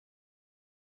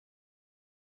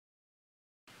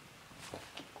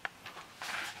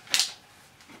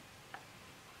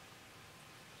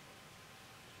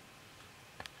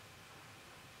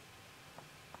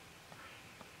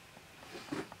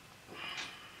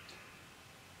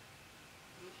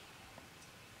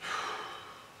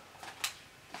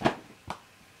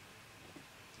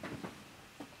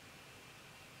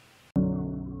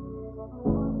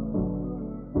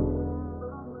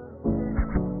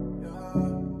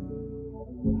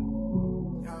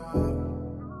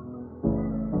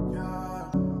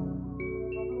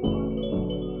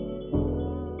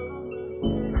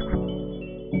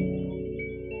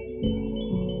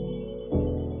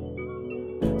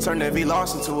Turn every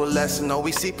loss into a lesson, oh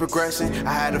we see progression.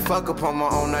 I had to fuck up on my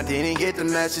own, I didn't get the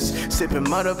message. Sipping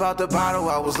mud about the bottle,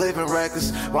 I was living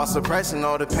reckless, while suppressing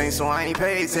all the pain so I ain't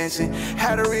pay attention.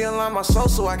 Had to realign my soul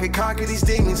so I could conquer these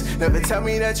demons. Never tell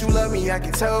me that you love me, I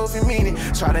can tell if you mean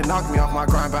it. Try to knock me off my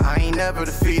grind, but I ain't never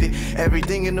defeated.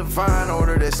 Everything in divine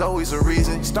order, there's always a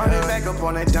reason. Started back up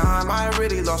on that dime, I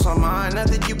really lost my mind.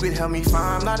 Nothing you could help me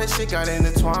find, now that shit got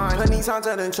intertwined. Plenty times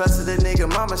I done trusted a nigga,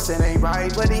 mama said ain't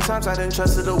right. Plenty times I done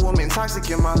trusted a woman toxic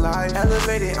in my life.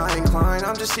 Elevated, I incline,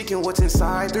 I'm just seeking what's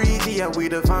inside. 3D, yeah, we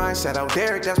divine. Shout out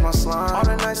Derek, that's my slime. All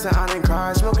the nights that I done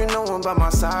cried, smoking no one by my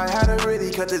side. Had to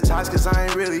really cut the ties, cause I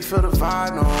ain't really feel the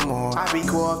vibe no more. I be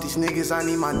cool off these niggas, I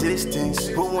need my distance.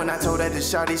 But when I told her to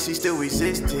shawty, she still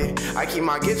resisted. I keep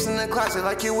my gifts in the closet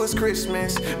like it was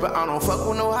Christmas, but I don't fuck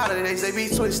with no holidays, they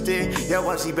be twisted. Yeah,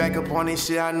 once he back up on this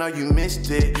shit, I know you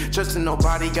missed it. Trusting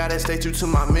nobody, gotta stay true to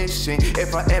my mission.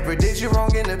 If I ever did you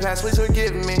wrong in the past, please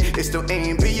forgive me. It's still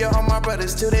A&B, yeah, all my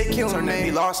brothers till they kill me. Turn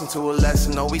every loss into a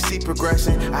lesson, oh we see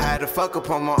progression. I had to fuck up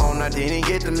on my own, I didn't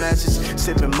get the message.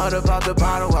 Sipping mud about the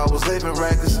bottle, I was living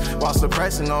reckless, while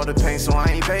suppressing all the pain so I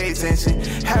ain't pay attention.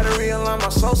 Had to realign my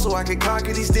soul so I could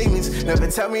conquer these demons. Never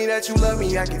tell me that you love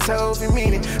me, I can tell if you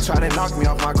mean it. Try to knock me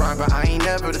off my grind, but I ain't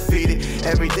never defeated.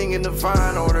 Everything in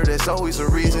divine order, there's always a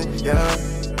reason,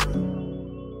 yeah.